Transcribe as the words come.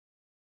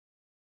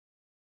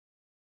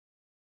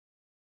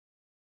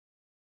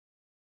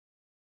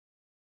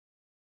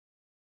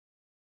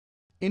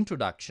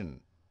Introduction.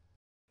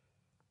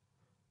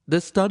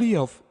 The study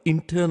of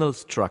internal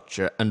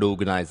structure and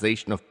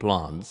organization of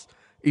plants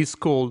is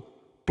called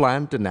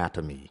plant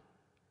anatomy.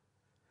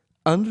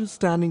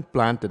 Understanding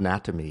plant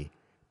anatomy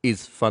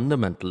is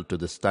fundamental to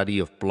the study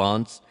of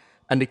plants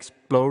and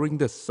exploring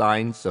the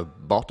science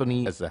of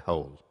botany as a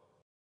whole.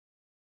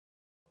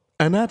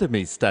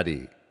 Anatomy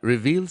study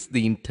reveals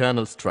the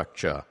internal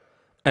structure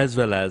as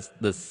well as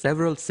the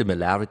several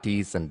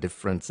similarities and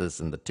differences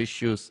in the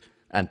tissues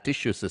and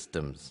tissue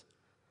systems.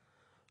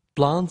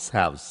 Plants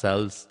have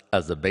cells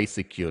as a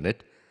basic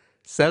unit.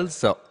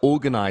 Cells are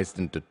organized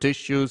into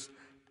tissues,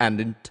 and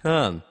in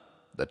turn,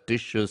 the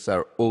tissues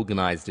are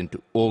organized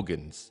into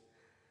organs.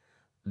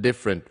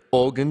 Different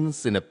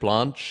organs in a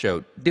plant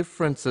show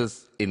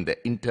differences in the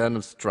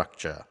internal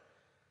structure.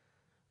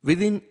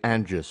 Within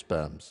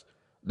angiosperms,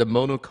 the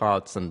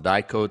monocots and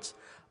dicots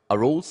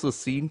are also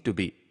seen to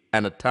be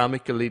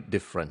anatomically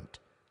different.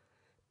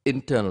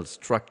 Internal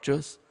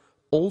structures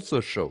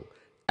also show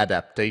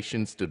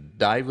adaptations to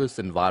diverse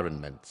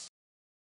environments.